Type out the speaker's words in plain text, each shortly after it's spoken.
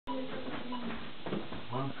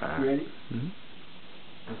You ready? Mm-hmm.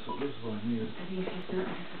 This is what I need.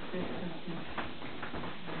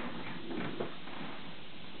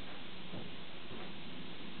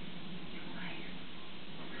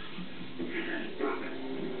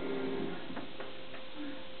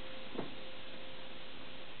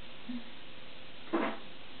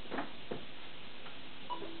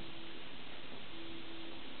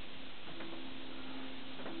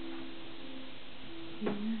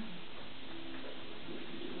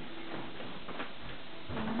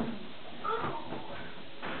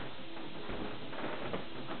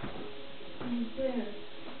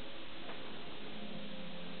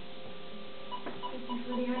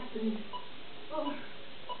 Before the accident. Oh.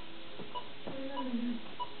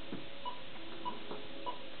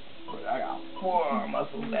 I got 4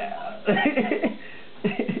 muscles down. I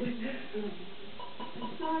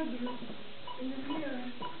saw you in the mirror.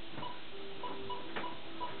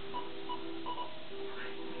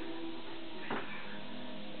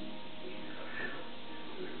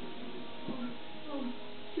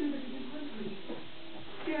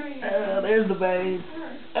 There's the babe.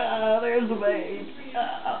 There's the babe.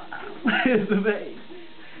 There's the babe.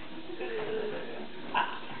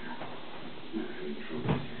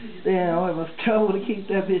 Damn, I was trouble to keep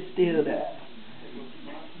that bitch still there.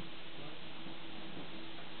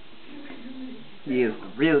 Yeah, it's the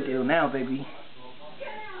real deal now, baby.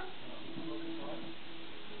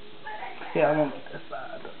 Yeah, I'm gonna get that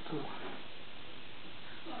side though, too.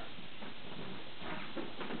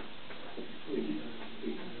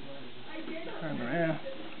 Turn around.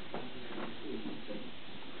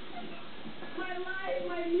 My life,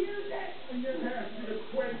 my music. I never asked you to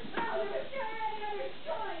quit. Oh, there was no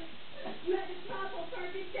choice. You had this awful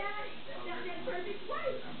perfect dad, now that perfect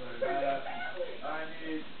wife, perfect family. I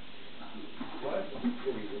need... What?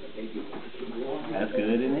 That's good,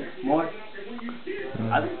 isn't it? More?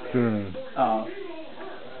 Good.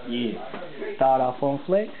 Yeah. Start off on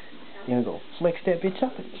flex, then go flex that bitch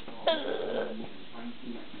up.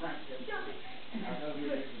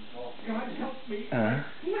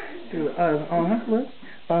 Look.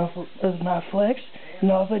 It's not flex.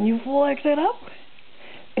 And all of a sudden you flex it up.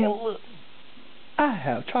 And look, I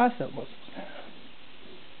have tricep muscles now.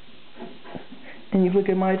 And you look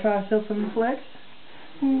at my triceps and the flex,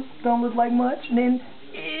 don't look like much. And then,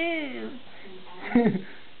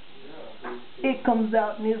 it comes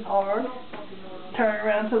out and it's hard. Turn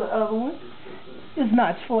around to the other one. It's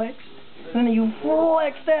not flexed. And then you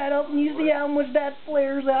flex that up and you see how much that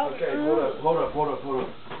flares out. Okay, hold up.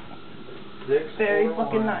 6, Very 4,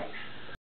 fucking 1. nice.